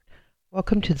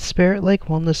Welcome to the Spirit Lake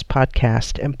Wellness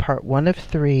Podcast and part 1 of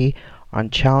 3 on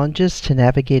challenges to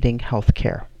navigating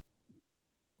healthcare.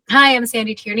 Hi, I'm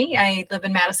Sandy Tierney. I live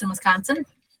in Madison, Wisconsin.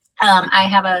 I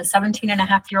have a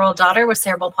 17-and-a-half-year-old daughter with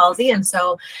cerebral palsy, and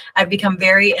so I've become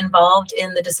very involved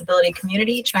in the disability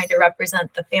community, trying to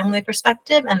represent the family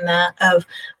perspective and that of,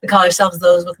 we call ourselves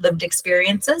those with lived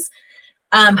experiences.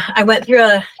 I went through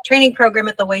a training program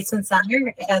at the Weissman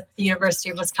Center at the University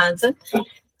of Wisconsin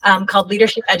called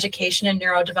Leadership Education in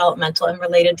Neurodevelopmental and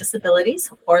Related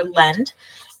Disabilities, or LEND.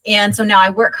 And so now I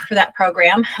work for that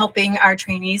program, helping our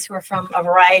trainees who are from a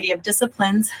variety of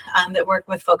disciplines that work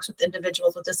with folks with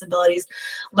individuals with disabilities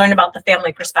learn about the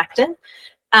family perspective.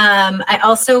 I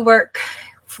also work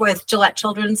with Gillette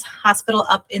Children's Hospital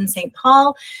up in St.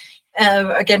 Paul,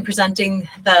 again, presenting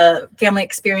the family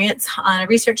experience on a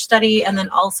research study, and then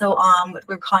also on what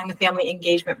we're calling the Family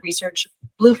Engagement Research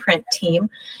Blueprint Team.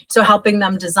 So helping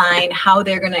them design how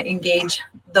they're going to engage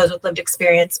those with lived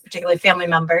experience, particularly family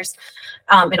members,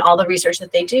 in all the research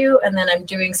that they do. And then I'm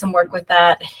doing some work with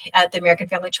that at the American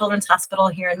Family Children's Hospital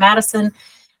here in Madison,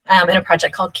 in a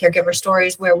project called Caregiver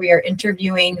Stories, where we are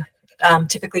interviewing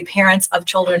typically parents of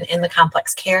children in the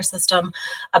complex care system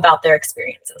about their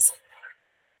experiences.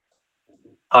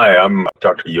 Hi, I'm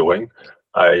Dr. Ewing.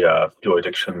 I do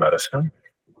addiction medicine,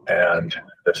 and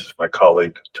this is my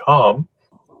colleague, Tom.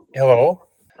 Hello,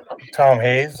 Tom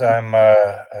Hayes. I'm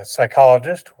a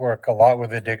psychologist, work a lot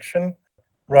with addiction,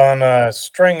 run a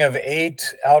string of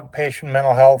 8 outpatient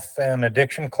mental health and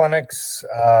addiction clinics,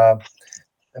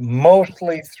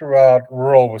 mostly throughout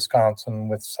rural Wisconsin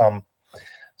with some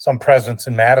presence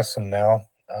in Madison now.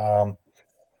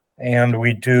 And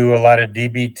we do a lot of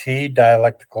DBT,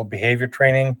 dialectical behavior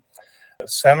training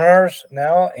seminars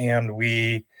now, and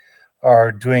we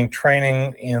are doing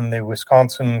training in the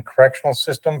Wisconsin correctional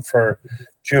system for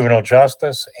juvenile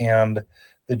justice and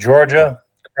the Georgia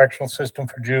correctional system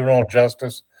for juvenile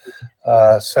justice,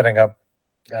 setting up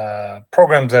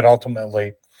programs that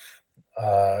ultimately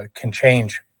can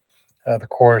change the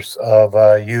course of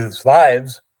youth's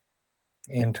lives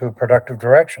into a productive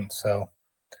direction. So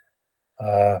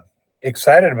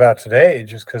excited about today,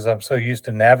 just because I'm so used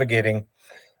to navigating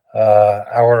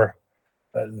the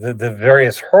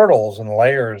various hurdles and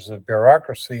layers of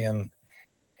bureaucracy in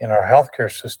our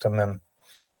healthcare system, and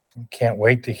can't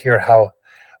wait to hear how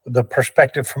the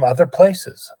perspective from other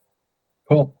places.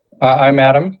 Cool. I'm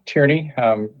Adam Tierney,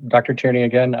 Dr. Tierney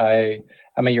again.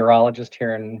 I'm a urologist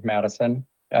here in Madison.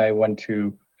 I went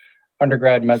to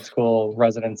undergrad, med school,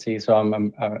 residency, so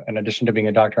I'm in addition to being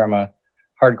a doctor, I'm a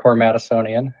hardcore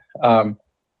Madisonian.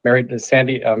 Married to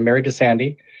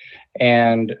Sandy,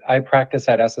 and I practice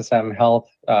at SSM Health,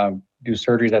 do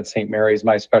surgeries at St. Mary's.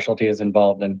 My specialty is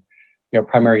involved in,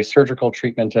 primary surgical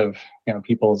treatment of,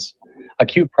 people's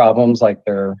acute problems like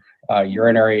their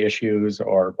urinary issues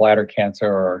or bladder cancer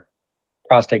or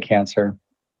prostate cancer.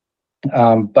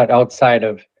 But outside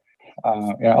of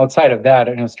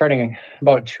that, starting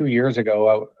about 2 years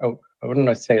ago, I wouldn't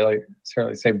necessarily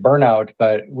say burnout,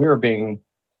 but we were being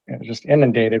just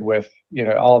inundated with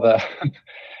all the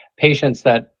patients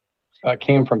that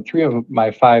came from 3 of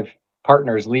my 5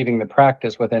 partners leaving the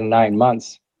practice within 9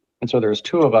 months, and so there's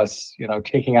 2 of us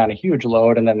taking on a huge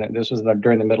load. And then this was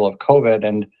during the middle of COVID,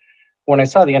 and when I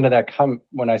saw the end of that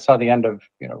when I saw the end of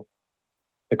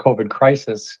the COVID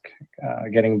crisis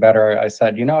getting better, I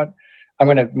said, you know what, I'm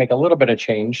going to make a little bit of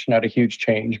change, not a huge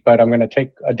change, but I'm going to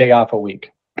take a day off a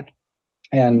week.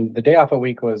 And the day off a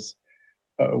week was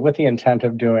with the intent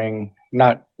of doing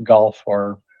not golf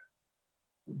or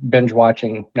binge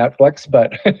watching Netflix,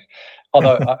 but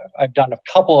although I've done a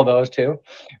couple of those too,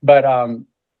 but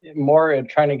more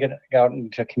trying to get out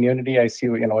into community. I see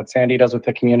what Sandy does with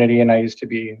the community, and I used to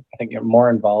be, I think,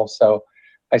 more involved. So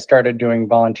I started doing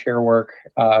volunteer work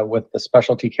with the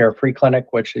Specialty Care Free Clinic,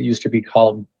 which it used to be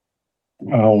called,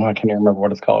 I can't even remember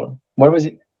what it's called. What was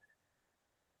it?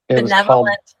 It was called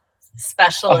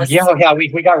Specialist.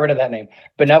 We got rid of that name.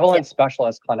 Benevolent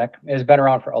Specialist Clinic. It's been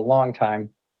around for a long time,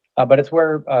 but it's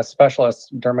where specialists,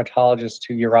 dermatologists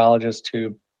to urologists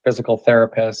to physical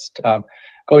therapists,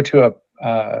 go to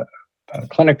a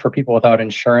clinic for people without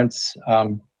insurance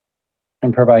and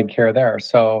provide care there.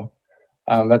 So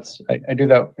I do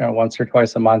that once or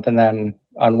twice a month, and then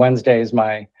on Wednesdays,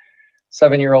 my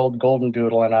 7-year-old golden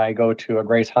doodle and I go to a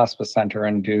Grace Hospice Center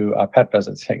and do pet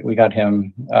visits. We got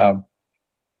him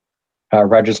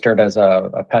registered as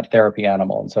a pet therapy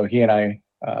animal. And so he and I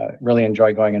really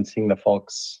enjoy going and seeing the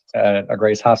folks at a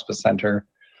Grace Hospice Center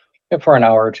for an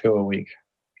hour or 2 a week.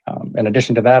 In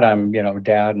addition to that, I'm,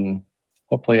 dad and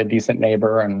hopefully a decent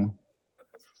neighbor. And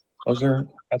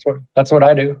that's what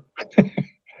I do.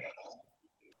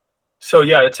 So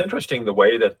yeah, it's interesting the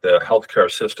way that the healthcare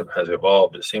system has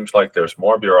evolved. It seems like there's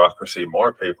more bureaucracy,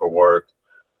 more paperwork,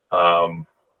 and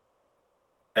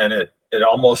it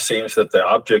almost seems that the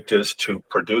object is to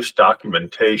produce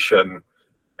documentation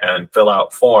and fill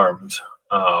out forms,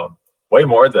 way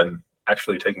more than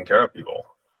actually taking care of people.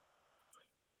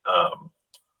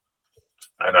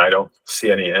 And I don't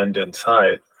see any end in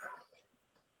sight.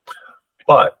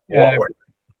 But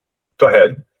go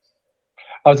ahead.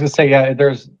 I was going to say, yeah,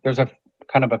 there's a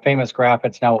kind of a famous graph.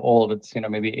 It's now old. It's,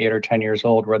 maybe 8 or 10 years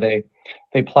old, where they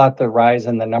plot the rise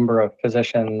in the number of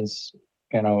physicians,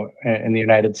 in the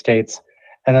United States,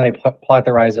 and then they plot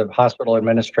the rise of hospital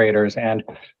administrators. And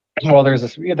well,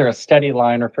 there's either a steady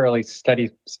line or fairly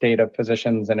steady state of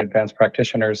physicians and advanced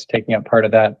practitioners taking up part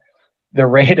of that. The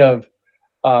rate of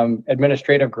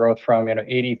administrative growth from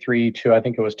 83 to, I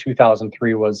think it was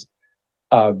 2003, was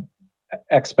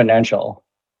exponential.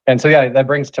 And so, yeah, that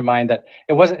brings to mind that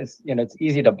it wasn't, it's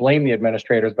easy to blame the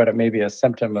administrators, but it may be a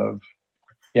symptom of,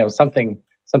 something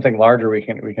larger we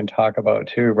can talk about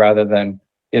too, rather than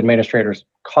the administrators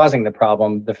causing the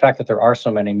problem. The fact that there are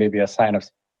so many may be a sign of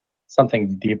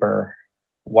something deeper.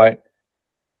 Why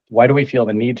do we feel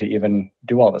the need to even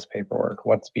do all this paperwork?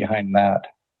 What's behind that?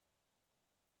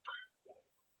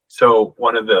 So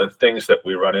one of the things that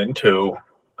we run into,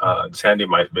 Sandy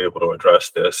might be able to address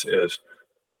this, is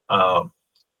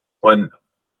when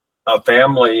a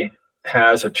family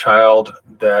has a child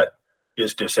that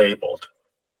is disabled,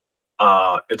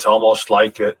 it's almost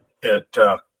like it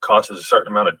causes a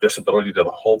certain amount of disability to the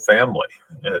whole family.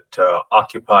 It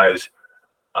occupies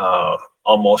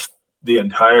almost the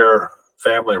entire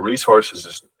family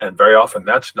resources, and very often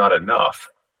that's not enough.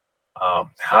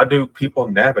 How do people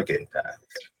navigate that?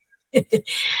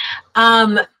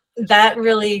 That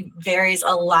really varies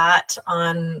a lot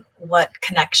on what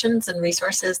connections and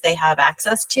resources they have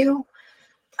access to.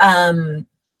 I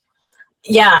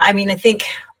think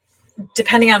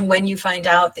depending on when you find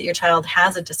out that your child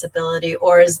has a disability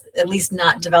or is at least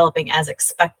not developing as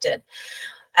expected,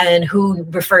 and who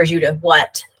refers you to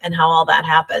what and how all that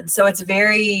happens. So it's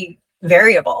very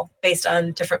variable based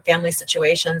on different family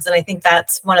situations. And I think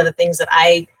that's one of the things that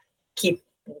I keep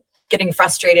getting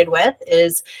frustrated with,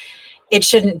 is it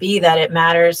shouldn't be that it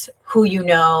matters who you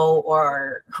know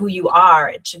or who you are.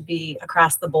 It should be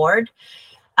across the board.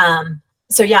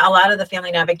 So yeah, a lot of the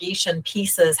family navigation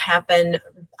pieces happen.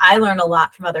 I learn a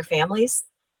lot from other families.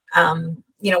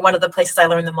 One of the places I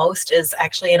learn the most is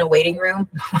actually in a waiting room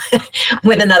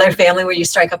with another family, where you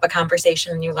strike up a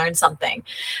conversation and you learn something.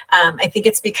 I think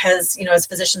it's because, as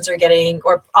physicians are getting,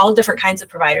 or all different kinds of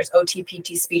providers, OT,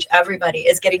 PT, speech, everybody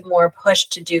is getting more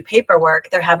pushed to do paperwork.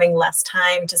 They're having less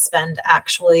time to spend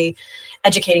actually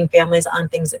educating families on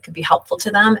things that could be helpful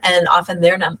to them. And often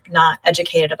they're not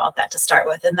educated about that to start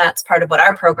with. And that's part of what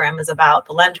our program is about.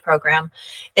 The LEND program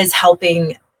is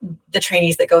helping the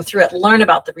trainees that go through it learn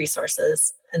about the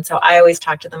resources. And so I always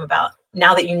talk to them about,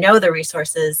 now that you know the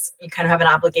resources, you kind of have an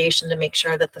obligation to make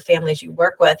sure that the families you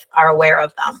work with are aware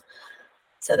of them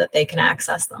so that they can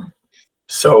access them.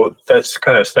 So that's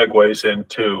kind of segues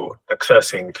into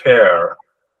accessing care.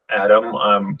 Adam,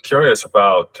 I'm curious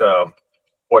about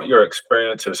what your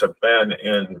experiences have been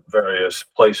in various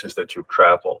places that you've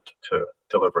traveled to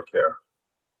deliver care.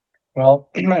 Well,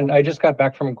 I just got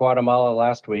back from Guatemala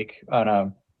last week on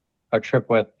a trip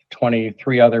with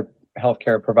 23 other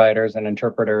healthcare providers and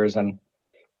interpreters, and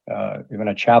even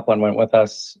a chaplain went with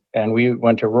us. And we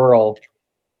went to rural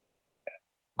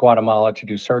Guatemala to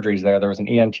do surgeries there. There was an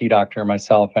ENT doctor,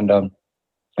 myself, and a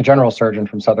general surgeon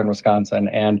from southern Wisconsin.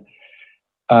 And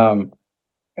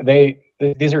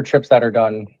these are trips that are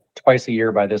done twice a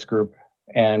year by this group.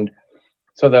 And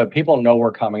so the people know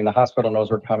we're coming, the hospital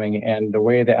knows we're coming, and the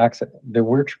way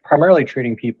we're primarily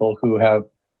treating people who have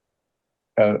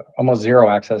almost zero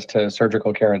access to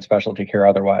surgical care and specialty care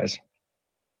otherwise.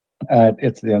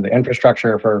 It's the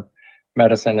infrastructure for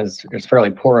medicine is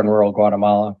fairly poor in rural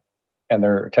Guatemala, and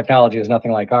their technology is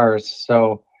nothing like ours.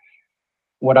 So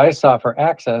what I saw for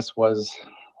access was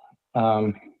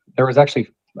there was actually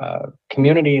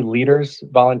community leaders,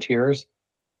 volunteers,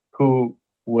 who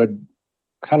would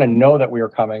kind of know that we were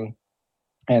coming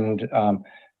and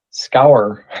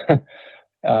scour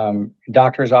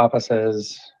doctors'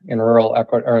 offices in rural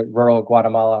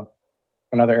Guatemala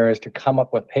and other areas to come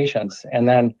up with patients. And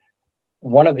then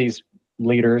one of these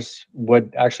leaders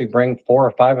would actually bring 4 or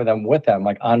 5 of them with them,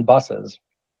 like on buses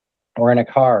or in a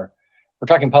car. We're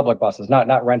talking public buses,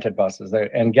 not rented buses,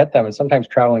 and get them, and sometimes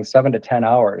traveling 7 to 10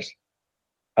 hours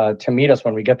to meet us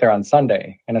when we get there on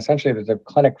Sunday. And essentially there's a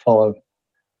clinic full of,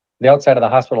 the outside of the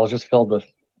hospital is just filled with,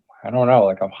 I don't know,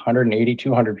 like 180,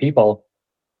 200 people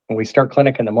And we start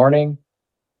clinic in the morning,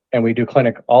 and we do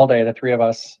clinic all day, the three of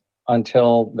us,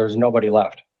 until there's nobody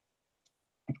left.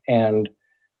 And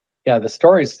yeah, the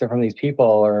stories from these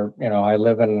people are, I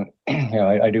live in,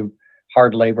 I do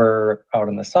hard labor out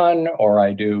in the sun, or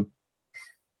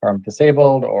I'm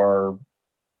disabled,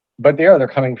 but they're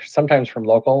coming sometimes from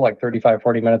local, like 35,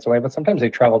 40 minutes away, but sometimes they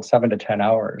traveled 7 to 10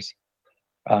 hours.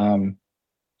 So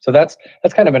that's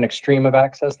kind of an extreme of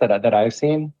access that I've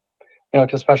seen,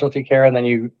 to specialty care. And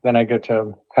then I go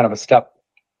to kind of a step,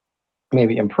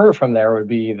 maybe improve from there would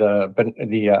be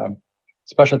the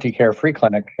specialty care free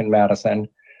clinic in Madison,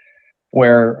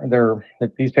 where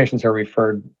these patients are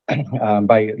referred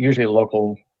by usually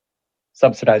local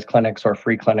subsidized clinics or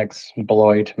free clinics,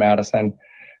 Beloit, Madison,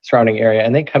 surrounding area,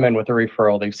 and they come in with a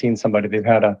referral. They've seen somebody, they've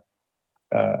had a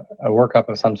workup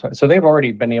of some sort, so they've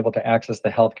already been able to access the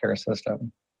healthcare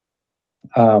system.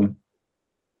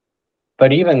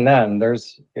 But even then,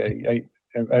 there's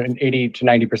 80 to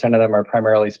 90% of them are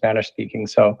primarily Spanish speaking.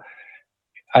 So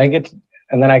and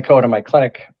then I go to my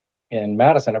clinic in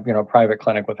Madison, a private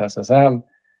clinic with SSM,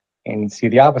 and see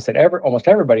the opposite. Almost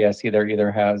everybody I see there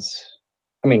either has,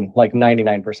 like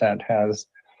 99% has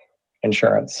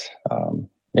insurance,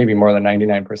 maybe more than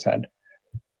 99%,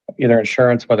 either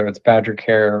insurance, whether it's Badger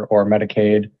Care or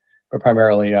Medicaid, but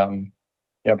primarily,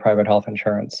 private health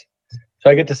insurance. So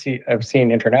I get to see, I've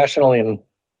seen internationally and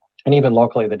even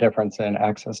locally the difference in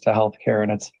access to healthcare,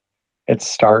 and it's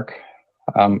stark.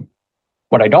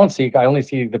 What I don't see, I only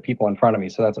see the people in front of me,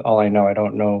 so that's all I know. I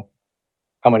don't know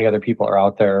how many other people are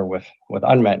out there with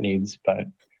unmet needs, but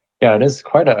yeah, it is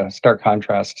quite a stark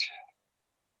contrast,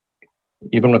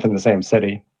 even within the same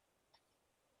city.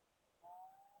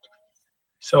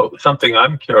 So something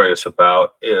I'm curious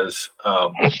about is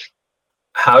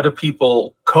how do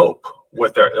people cope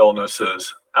with their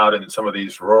illnesses out in some of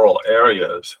these rural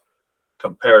areas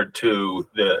compared to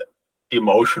the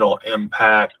emotional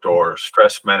impact or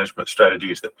stress management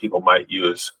strategies that people might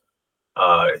use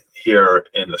here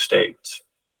in the States?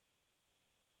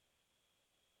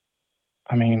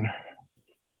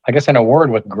 I guess in a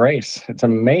word, with grace, it's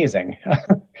amazing.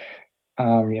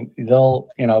 They'll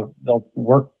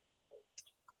work,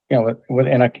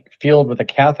 within a field with a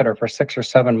catheter for 6 or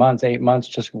 7 months, 8 months,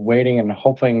 just waiting and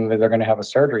hoping that they're going to have a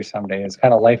surgery someday. It's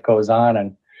kind of life goes on,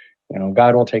 and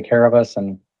God will take care of us,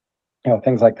 and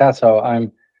things like that. So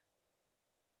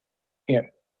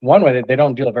one way they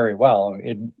don't deal very well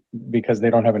because they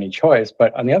don't have any choice.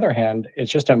 But on the other hand,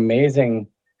 it's just amazing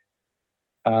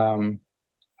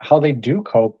how they do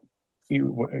cope,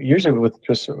 usually with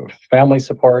just family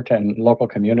support and local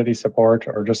community support,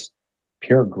 or just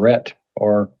pure grit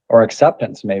or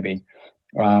acceptance, maybe.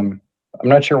 I'm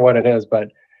not sure what it is, but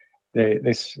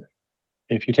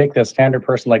if you take the standard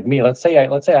person like me, let's say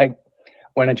I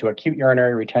went into acute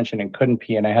urinary retention and couldn't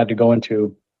pee, and I had to go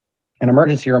into an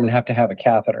emergency room and have to have a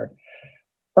catheter.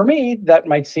 For me, that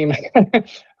might seem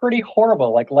pretty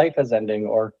horrible, like life is ending,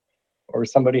 or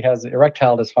somebody has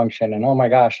erectile dysfunction, and oh my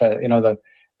gosh,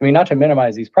 not to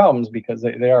minimize these problems because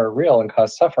they are real and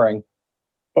cause suffering.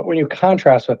 But when you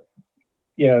contrast with,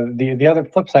 the other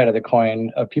flip side of the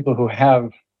coin of people who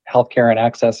have healthcare and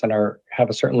access and have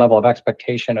a certain level of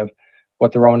expectation of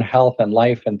what their own health and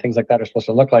life and things like that are supposed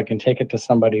to look like, and take it to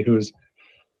somebody who's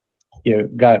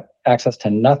got access to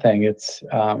nothing, it's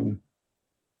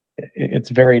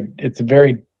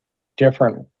very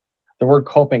different. The word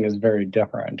coping is very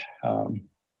different.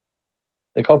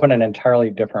 They cope in an entirely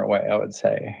different way, I would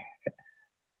say.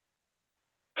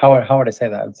 How would I say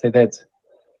that? I would say that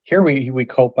here we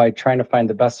cope by trying to find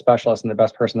the best specialist and the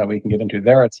best person that we can get into.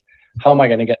 There, it's how am I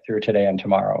going to get through today and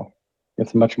tomorrow?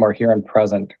 It's much more here and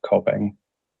present coping.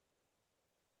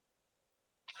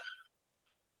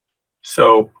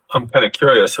 So I'm kind of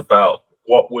curious about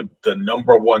what would the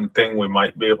number one thing we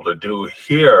might be able to do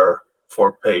here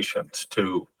for patients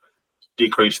to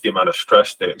decrease the amount of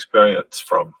stress they experience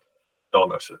from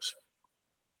illnesses.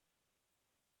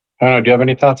 I don't know. Do you have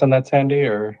any thoughts on that, Sandy,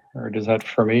 or is that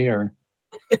for me or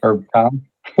Tom?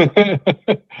 I'm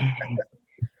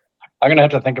gonna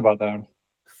have to think about that.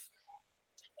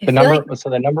 The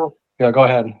number. Yeah, go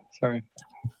ahead. Sorry.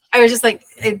 I was just like,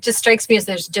 it just strikes me as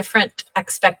there's different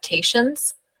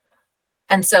expectations.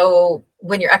 And so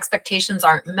when your expectations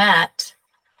aren't met,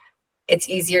 it's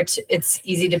easy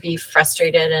to be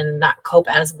frustrated and not cope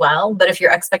as well. But if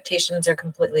your expectations are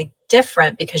completely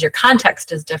different because your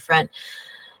context is different,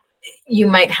 you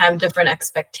might have different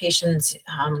expectations.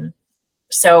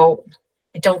 So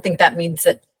I don't think that means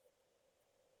that,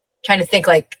 trying to think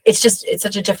like, it's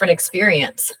such a different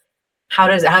experience. How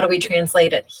do we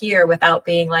translate it here without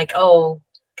being like, oh,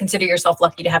 consider yourself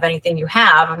lucky to have anything you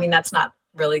have? I mean, that's not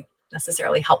really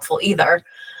necessarily helpful either.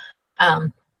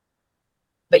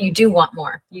 But you do want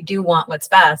more. You do want what's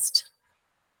best.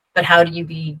 But how do you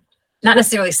be not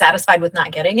necessarily satisfied with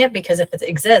not getting it? Because if it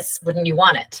exists, wouldn't you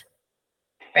want it?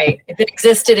 Right? If it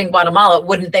existed in Guatemala,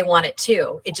 wouldn't they want it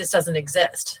too? It just doesn't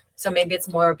exist. So maybe it's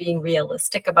more being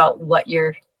realistic about what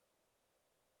you're,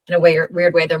 in a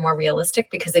weird way, they're more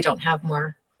realistic because they don't have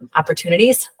more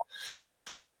opportunities.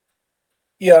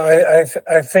 Yeah,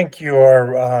 I think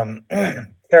your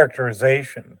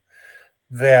characterization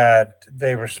that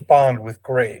they respond with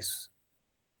grace,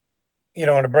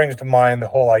 and it brings to mind the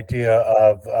whole idea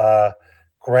of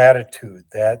gratitude,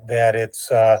 that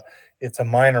it's a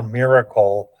minor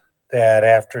miracle that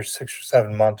after 6 or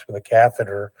 7 months with a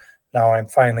catheter, now I'm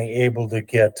finally able to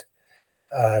get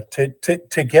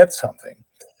to get something.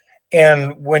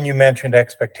 And when you mentioned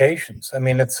expectations, I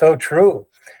mean, it's so true.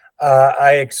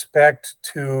 I expect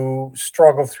to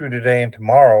struggle through today and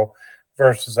tomorrow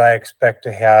versus I expect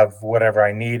to have whatever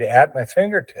I need at my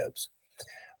fingertips.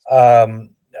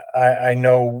 I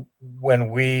know when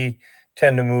we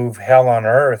tend to move hell on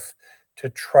earth to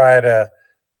try to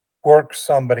work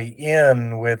somebody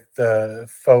in with the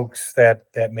folks that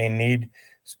may need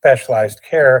specialized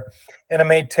care, and it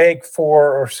may take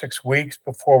 4 or 6 weeks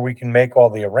before we can make all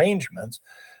the arrangements.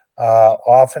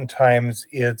 Oftentimes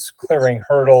it's clearing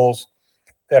hurdles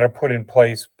that are put in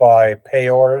place by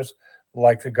payors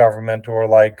like the government or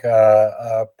like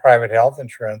private health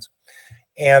insurance.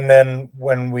 And then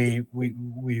when we've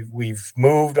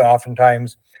moved,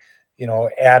 oftentimes,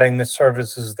 adding the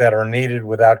services that are needed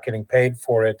without getting paid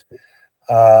for it,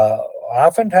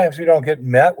 oftentimes we don't get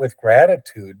met with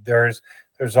gratitude. There's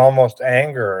almost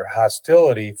anger,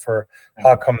 hostility for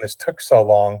how come this took so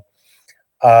long.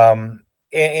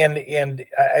 And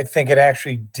I think it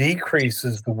actually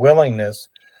decreases the willingness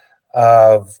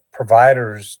of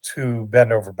providers to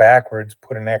bend over backwards,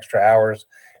 put in extra hours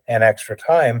and extra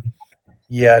time.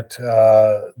 Yet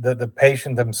the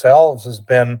patient themselves has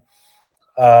been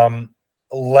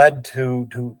led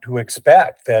to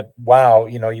expect that, wow,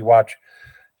 you watch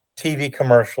TV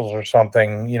commercials or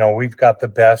something, we've got the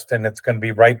best and it's going to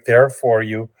be right there for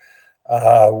you.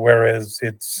 Whereas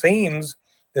it seems,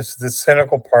 this is the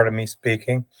cynical part of me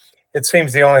speaking, it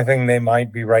seems the only thing they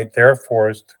might be right there for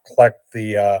is to collect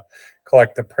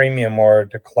the premium or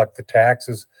to collect the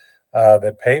taxes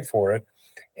that pay for it.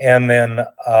 And then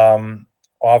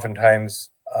oftentimes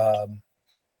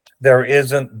there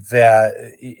isn't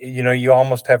that, you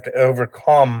almost have to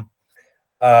overcome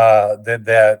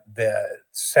that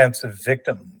sense of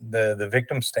victim, the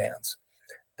victim stance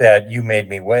that you made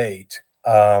me wait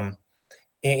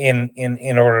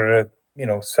in order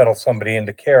to settle somebody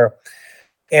into care.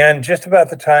 And just about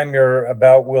the time you're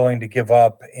about willing to give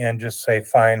up and just say,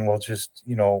 fine, we'll just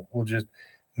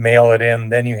mail it in,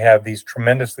 then you have these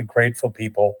tremendously grateful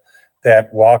people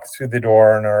that walk through the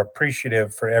door and are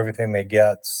appreciative for everything they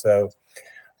get. So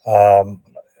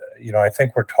I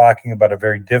think we're talking about a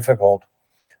very difficult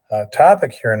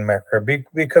topic here in America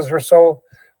because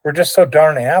we're just so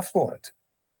darn affluent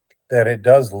that it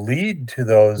does lead to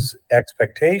those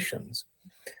expectations.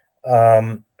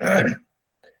 And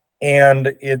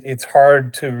it's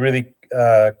hard to really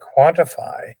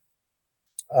quantify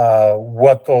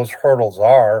what those hurdles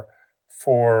are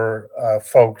for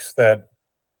folks that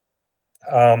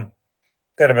have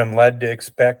been led to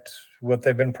expect what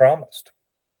they've been promised.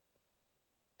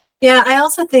 Yeah, I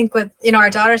also think with,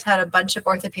 our daughter's had a bunch of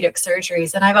orthopedic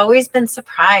surgeries, and I've always been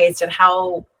surprised at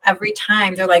how every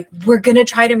time they're like, we're going to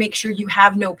try to make sure you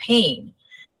have no pain.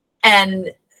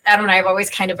 And I don't know, I've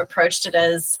always kind of approached it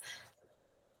as,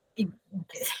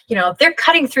 if they're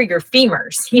cutting through your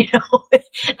femurs,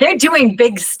 they're doing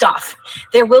big stuff.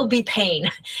 There will be pain.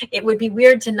 It would be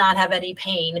weird to not have any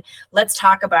pain. Let's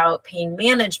talk about pain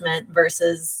management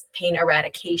versus pain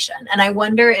eradication. And I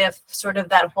wonder if sort of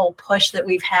that whole push that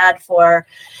we've had for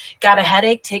got a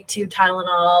headache, take 2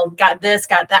 Tylenol, got this,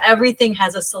 got that, everything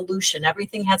has a solution.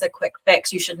 Everything has a quick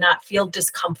fix. You should not feel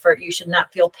discomfort. You should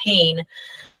not feel pain.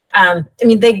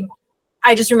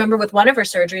 I just remember with one of her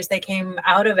surgeries, they came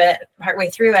out of it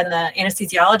partway through and the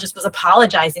anesthesiologist was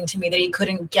apologizing to me that he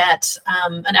couldn't get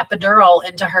an epidural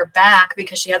into her back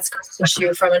because she had scar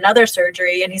tissue from another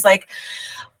surgery. And he's like,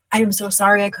 I am so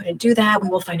sorry I couldn't do that. We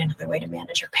will find another way to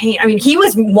manage your pain. I mean, he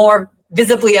was more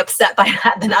visibly upset by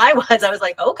that than I was. I was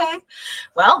like, okay,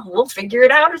 well, we'll figure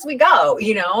it out as we go,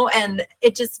 and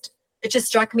it just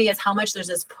struck me as how much there's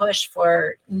this push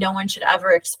for no one should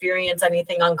ever experience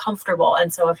anything uncomfortable.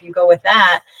 And so if you go with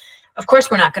that, of course,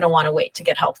 we're not going to want to wait to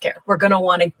get healthcare. We're going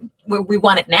to we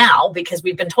want it now because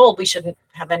we've been told we shouldn't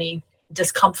have any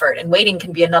discomfort, and waiting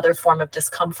can be another form of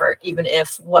discomfort, even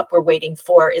if what we're waiting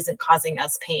for isn't causing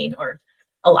us pain or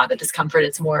a lot of discomfort.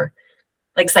 It's more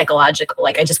like psychological,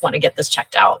 like I just want to get this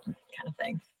checked out kind of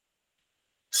thing.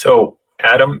 So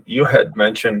Adam, you had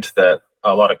mentioned that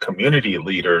a lot of community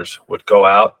leaders would go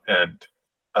out and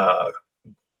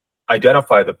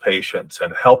identify the patients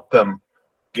and help them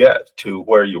get to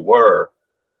where you were.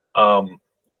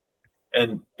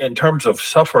 And in terms of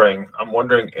suffering, I'm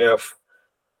wondering if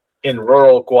in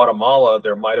rural Guatemala,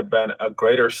 there might have been a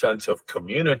greater sense of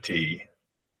community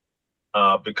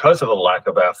because of the lack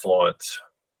of affluence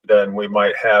than we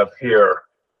might have here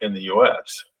in the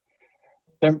U.S.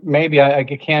 There maybe I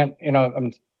can't, I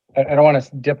don't want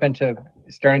to dip into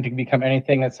starting to become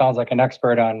anything that sounds like an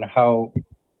expert on how,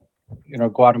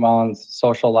 Guatemalans'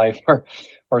 social life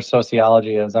or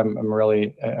sociology is. I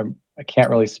can't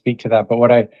really speak to that. But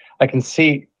what I can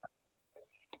see,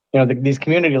 these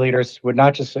community leaders would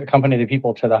not just accompany the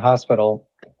people to the hospital,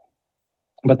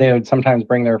 but they would sometimes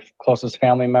bring their closest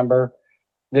family member.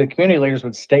 The community leaders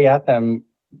would stay at them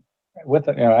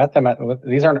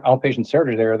these aren't outpatient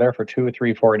surgery. They were there for 2,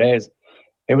 3, 4 days.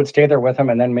 They would stay there with them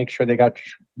and then make sure they got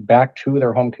back to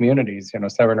their home communities,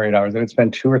 7 or 8 hours. They would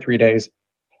spend 2 or 3 days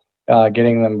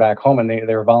getting them back home, and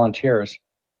they were volunteers.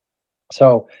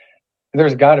 So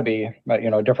there's got to be,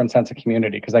 a different sense of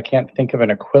community, because I can't think of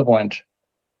an equivalent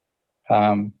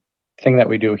thing that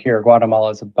we do here.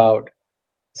 Guatemala is about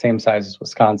the same size as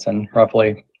Wisconsin,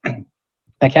 roughly.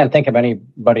 I can't think of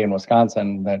anybody in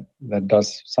Wisconsin that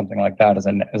does something like that as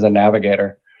a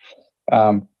navigator.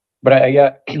 But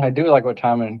I do like what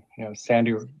Tom and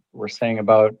Sandy were saying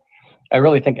about. I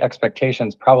really think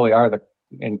expectations probably are the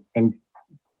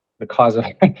cause of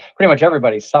pretty much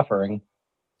everybody's suffering.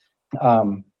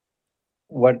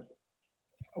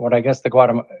 What I guess the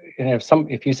Guatemala, and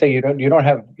if you say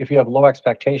if you have low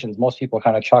expectations, most people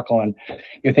kind of chuckle and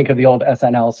you think of the old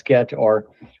SNL skit or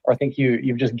think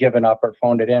you've just given up or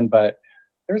phoned it in. But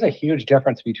there's a huge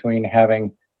difference between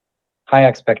having high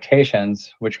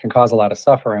expectations, which can cause a lot of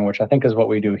suffering, which I think is what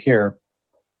we do here,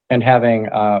 and having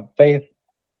faith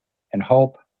and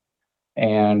hope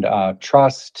and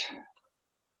trust.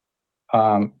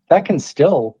 That can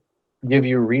still give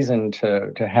you reason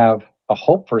to have a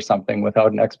hope for something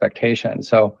without an expectation.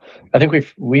 So I think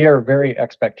we are very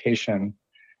expectation.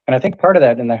 And I think part of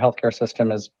that in the healthcare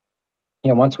system is,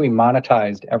 once we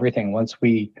monetized everything, once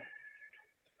we,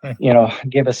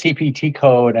 give a CPT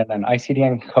code and an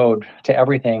ICD-10 code to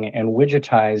everything and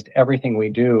widgetized everything we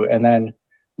do and then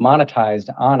monetized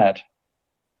on it,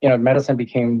 medicine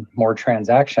became more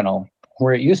transactional,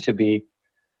 where it used to be,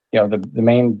 the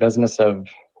main business of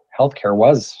healthcare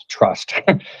was trust,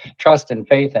 trust and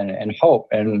faith and hope.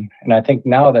 And I think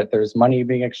now that there's money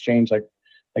being exchanged,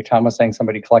 like Tom was saying,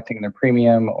 somebody collecting their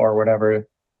premium or whatever,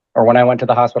 or when I went to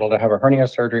the hospital to have a hernia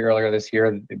surgery earlier this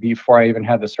year, before I even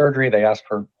had the surgery, they asked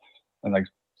for like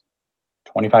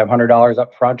 $2,500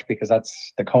 up front because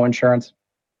that's the co-insurance.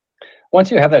 Once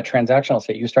you have that transactional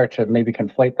state, you start to maybe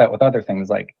conflate that with other things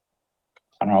like,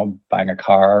 I don't know, buying a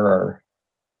car or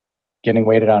getting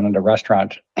waited on in a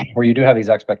restaurant, where you do have these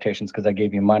expectations because I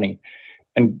gave you money.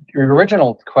 And your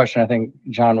original question, I think,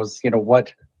 John, was,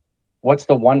 what's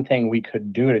the one thing we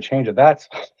could do to change it? That's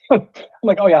I'm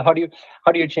like, oh yeah, how do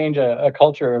you change a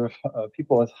culture of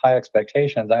people with high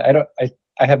expectations? I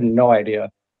have no idea,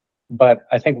 but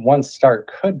I think one start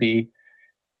could be,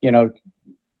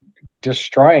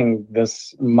 destroying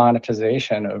this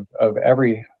monetization of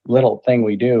every little thing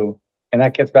we do. And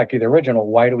that gets back to the original,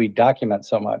 why do we document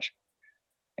so much?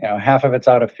 Half of it's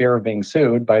out of fear of being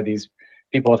sued by these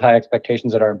people with high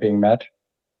expectations that aren't being met.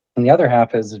 And the other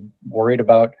half is worried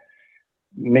about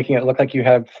making it look like you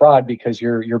have fraud because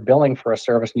you're billing for a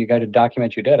service and you got to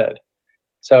document you did it.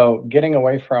 So getting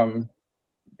away from,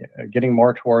 getting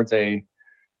more towards a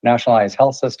nationalized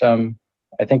health system,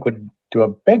 I think would do a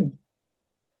big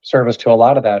service to a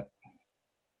lot of that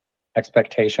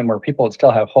expectation, where people would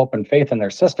still have hope and faith in their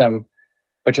system,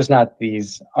 but just not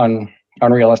these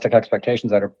unrealistic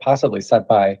expectations that are possibly set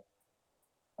by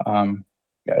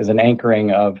as an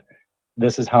anchoring of,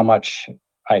 this is how much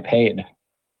I paid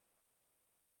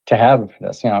to have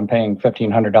this. I'm paying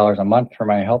 $1,500 a month for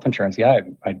my health insurance. Yeah,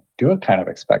 I do kind of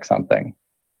expect something.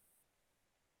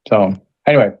 So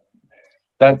anyway,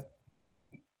 that's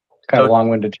kind of a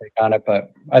long-winded take on it,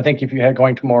 but I think if you had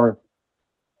going to more,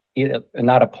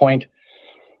 not a point,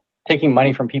 taking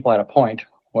money from people at a point,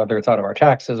 whether it's out of our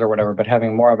taxes or whatever, but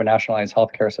having more of a nationalized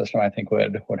healthcare system, I think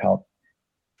would help.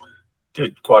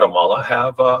 Did Guatemala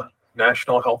have a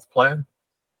national health plan?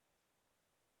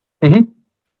 Mm-hmm.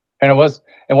 And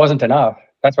it wasn't enough.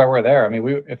 that's why we're there. I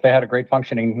mean, if they had a great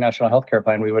functioning national healthcare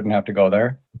plan, we wouldn't have to go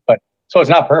there. But so it's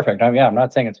not perfect. I mean, yeah, I'm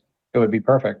not saying it would be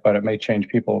perfect, but it may change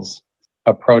people's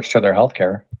approach to their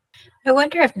healthcare. I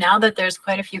wonder if now that there's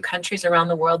quite a few countries around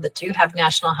the world that do have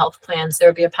national health plans, there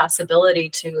would be a possibility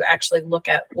to actually look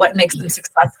at what makes them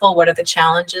successful, what are the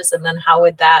challenges, and then how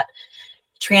would that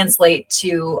translate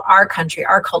to our country,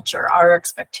 our culture, our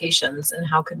expectations, and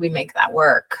how could we make that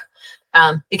work?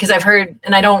 Because I've heard,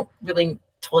 and I don't really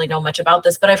totally know much about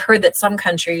this, but I've heard that some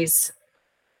countries,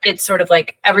 it's sort of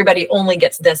like everybody only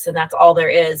gets this and that's all there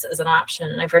is as an option.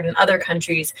 And I've heard in other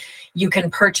countries, you can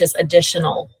purchase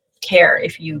additional care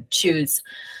if you choose,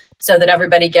 so that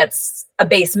everybody gets a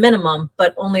base minimum,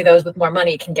 but only those with more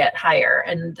money can get higher.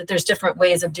 And that there's different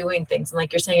ways of doing things. And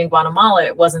like you're saying, in Guatemala,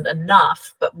 it wasn't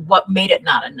enough, but what made it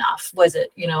not enough? Was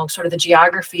it, sort of the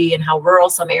geography and how rural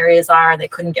some areas are, and they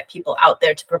couldn't get people out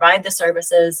there to provide the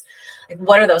services? Like,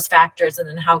 what are those factors? And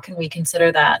then how can we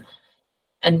consider that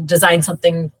and design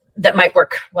something that might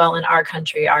work well in our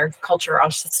country, our culture,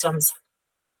 our systems?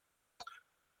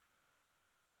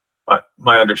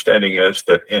 My understanding is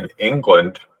that in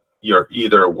England, you're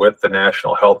either with the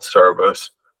National Health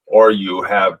Service or you're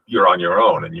on your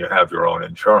own and you have your own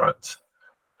insurance.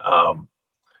 And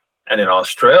in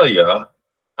Australia,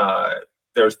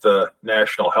 there's the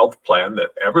National Health Plan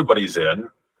that everybody's in,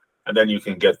 and then you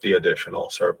can get the additional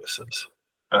services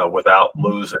without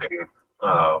losing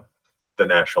the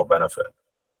national benefit.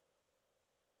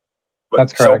 But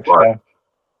that's correct.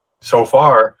 So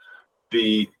far,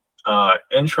 the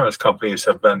insurance companies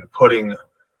have been putting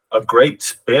a great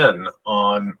spin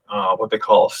on what they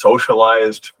call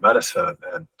socialized medicine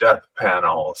and death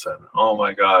panels, and oh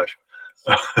my gosh.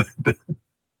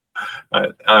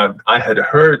 I had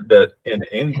heard that in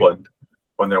England,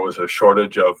 when there was a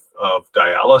shortage of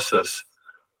dialysis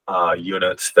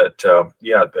units, that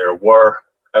there were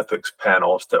ethics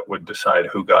panels that would decide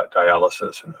who got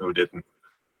dialysis and who didn't.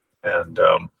 And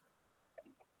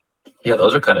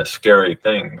those are kind of scary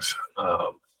things.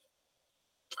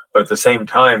 But at the same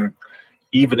time,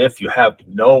 even if you have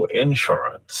no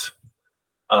insurance,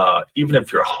 even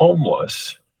if you're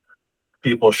homeless,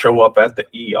 people show up at the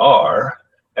ER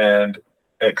and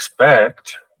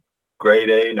expect grade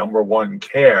A #1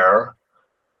 care,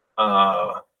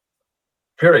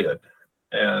 period.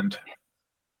 And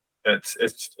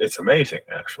it's amazing,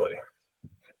 actually.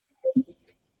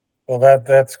 Well,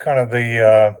 that's kind of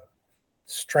the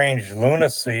strange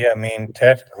lunacy. I mean,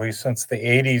 technically, since the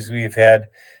 80s, we've had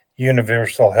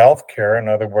universal health care. In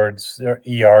other words, their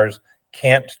ERs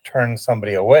can't turn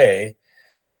somebody away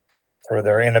for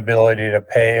their inability to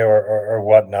pay or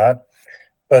whatnot.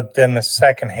 But then the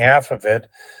second half of it,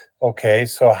 okay,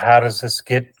 so how does this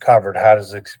get covered? How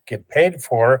does it get paid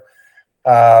for?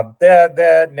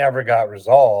 That never got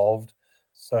resolved.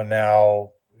 So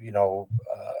now,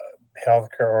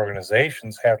 healthcare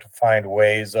organizations have to find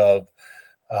ways of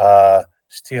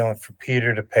stealing from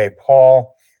Peter to pay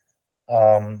Paul.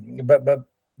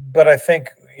 But I think,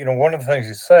 one of the things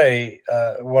you say,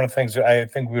 one of the things I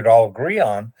think we'd all agree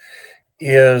on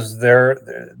is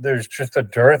there's just a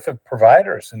dearth of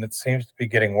providers, and it seems to be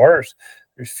getting worse.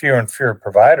 There's fewer and fewer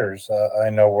providers. I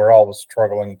know we're always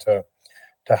struggling to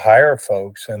hire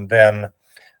folks and then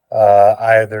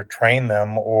either train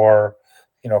them or,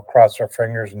 cross our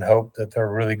fingers and hope that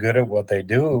they're really good at what they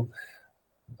do.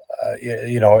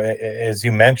 As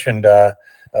you mentioned,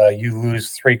 you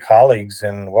lose 3 colleagues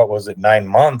in, 9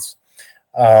 months.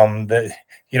 That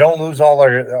you don't lose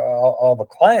all the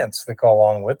clients that go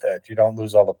along with that. You don't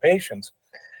lose all the patients.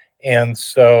 And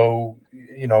so,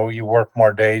 you work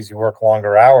more days, you work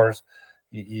longer hours,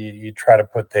 you try to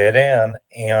put that in.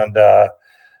 And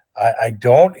I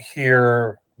don't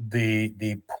hear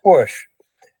the push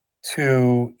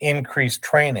to increase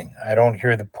training. I don't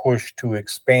hear the push to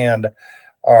expand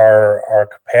our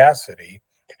capacity.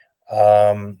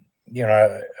 In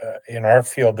our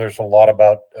field, there's a lot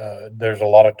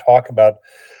of talk about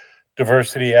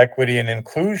diversity, equity, and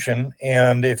inclusion.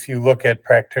 And if you look at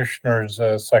practitioners,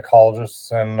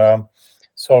 psychologists, and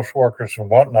social workers and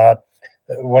whatnot,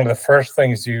 one of the first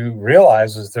things you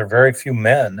realize is there are very few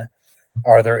men.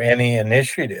 Are there any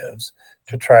initiatives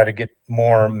to try to get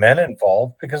more men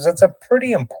involved? Because that's a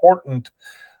pretty important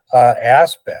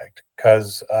aspect,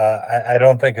 because I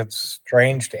don't think it's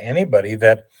strange to anybody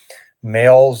that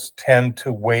males tend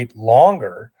to wait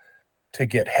longer to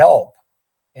get help,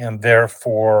 and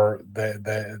therefore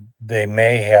they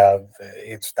may have,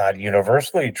 it's not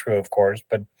universally true, of course,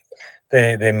 but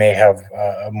they may have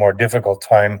a more difficult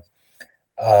time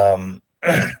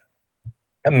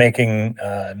making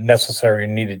necessary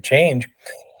and needed change.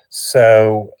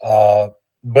 So,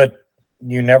 but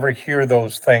you never hear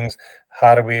those things.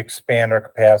 How do we expand our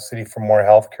capacity for more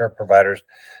healthcare providers?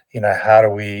 How do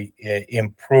we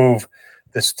improve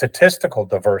the statistical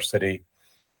diversity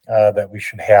that we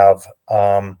should have?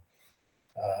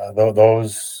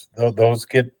 Those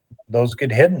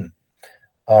get hidden,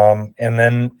 and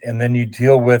then you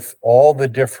deal with all the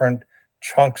different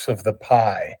chunks of the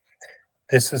pie.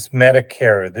 This is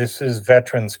Medicare. This is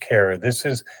Veterans Care. This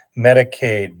is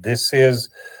Medicaid. This is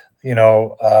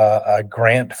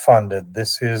grant funded.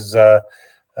 This is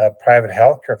private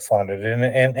healthcare funded,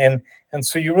 and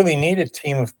so you really need a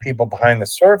team of people behind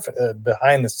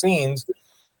the scenes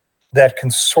that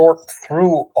can sort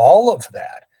through all of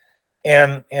that,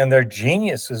 and they're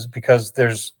geniuses because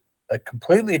there's a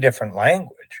completely different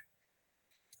language.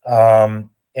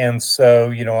 And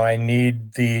so I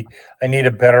need a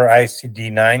better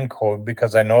ICD-9 code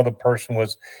because I know the person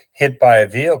was hit by a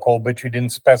vehicle, but you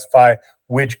didn't specify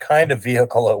which kind of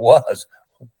vehicle it was.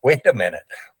 Wait a minute.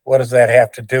 What does that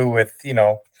have to do with,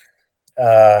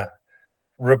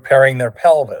 repairing their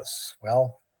pelvis?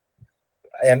 Well,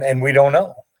 and we don't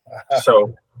know.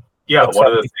 So, yeah,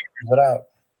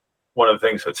 one of the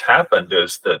things that's happened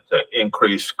is that the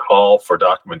increased call for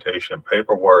documentation and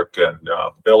paperwork and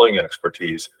billing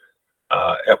expertise.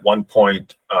 At one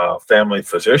point, family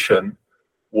physician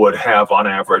would have on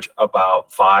average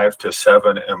about 5 to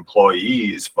 7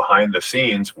 employees behind the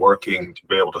scenes working to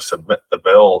be able to submit the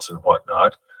bills and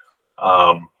whatnot.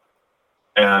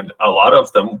 And a lot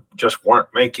of them just weren't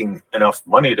making enough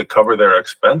money to cover their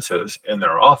expenses in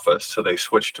their office, so they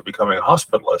switched to becoming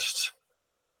hospitalists.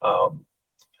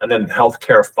 And then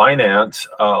healthcare finance,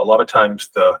 a lot of times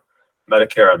the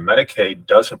Medicare and Medicaid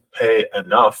doesn't pay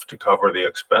enough to cover the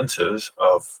expenses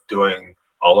of doing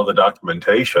all of the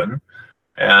documentation.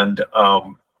 And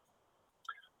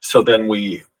so then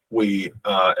we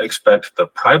expect the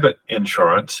private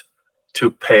insurance to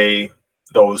pay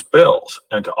those bills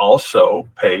and to also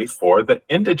pay for the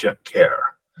indigent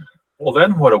care. Well,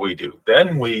 then what do?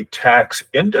 Then we tax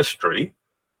industry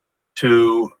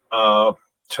to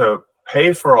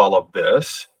pay for all of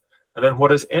this. And then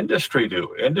what does industry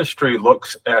do? Industry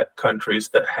looks at countries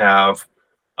that have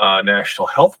a national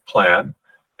health plan,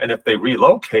 and if they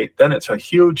relocate, then it's a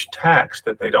huge tax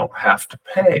that they don't have to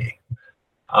pay.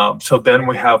 So then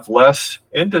we have less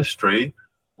industry,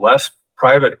 less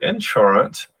private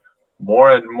insurance,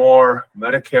 more and more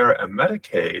Medicare and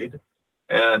Medicaid,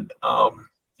 and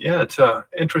it's an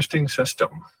interesting system.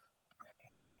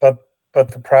 But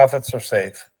the profits are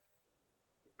safe.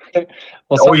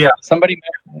 Well, somebody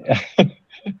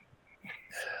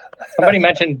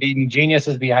mentioned being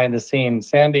geniuses behind the scenes.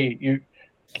 Sandy,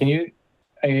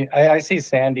 I see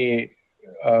Sandy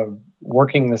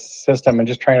working the system and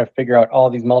just trying to figure out all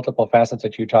these multiple facets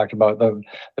that you talked about, the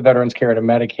Veterans Care to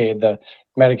Medicaid, the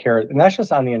Medicare, and that's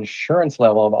just on the insurance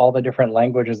level of all the different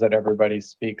languages that everybody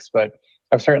speaks. But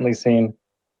I've certainly seen,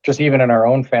 just even in our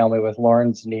own family with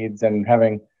Lauren's needs and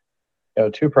having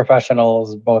 2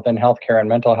 professionals, both in healthcare and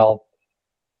mental health,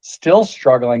 still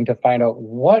struggling to find out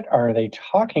what are they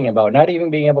talking about, not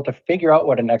even being able to figure out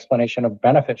what an explanation of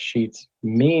benefit sheets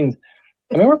means.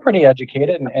 I mean, we're pretty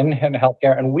educated in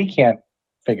healthcare and we can't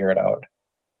figure it out.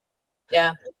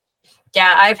 Yeah.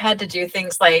 I've had to do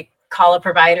things like call a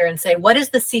provider and say, what is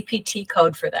the CPT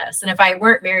code for this? And if I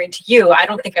weren't married to you, I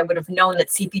don't think I would have known that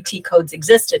CPT codes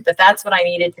existed, but that's what I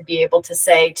needed to be able to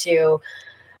say to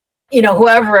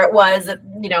whoever it was,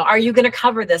 are you going to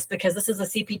cover this? Because this is a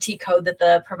CPT code that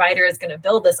the provider is going to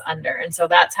bill this under. And so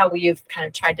that's how we've kind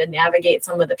of tried to navigate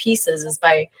some of the pieces, is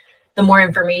by the more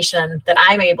information that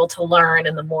I'm able to learn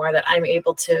and the more that I'm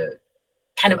able to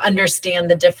kind of understand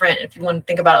the different, if you want to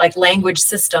think about it, like language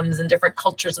systems and different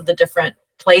cultures of the different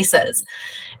places.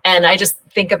 And I just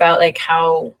think about like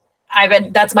how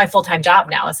that's my full-time job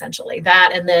now, essentially.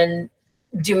 That, and then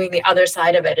doing the other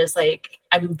side of it is like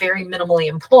I'm very minimally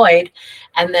employed,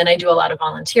 and then I do a lot of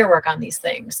volunteer work on these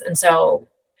things. And so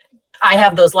I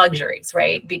have those luxuries,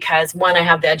 right? Because 1, I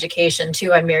have the education.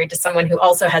 2, I'm married to someone who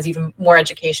also has even more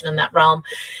education in that realm,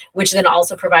 which then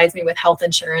also provides me with health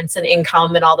insurance and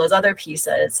income and all those other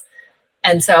pieces.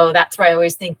 And so that's where I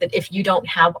always think that if you don't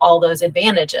have all those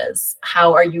advantages,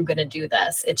 how are you going to do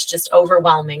this? It's just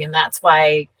overwhelming. And that's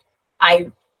why I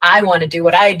want to do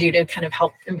what I do to kind of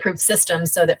help improve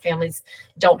systems so that families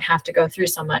don't have to go through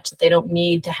so much, that they don't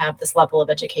need to have this level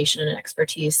of education and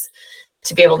expertise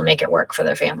to be able to make it work for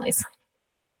their families.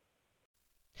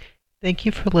 Thank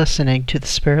you for listening to the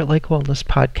Spirit Lake Wellness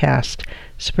Podcast.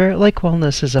 Spirit Lake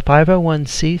Wellness is a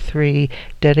 501c3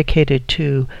 dedicated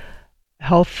to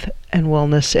health and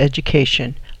wellness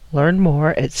education. Learn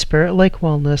more at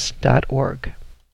spiritlakewellness.org.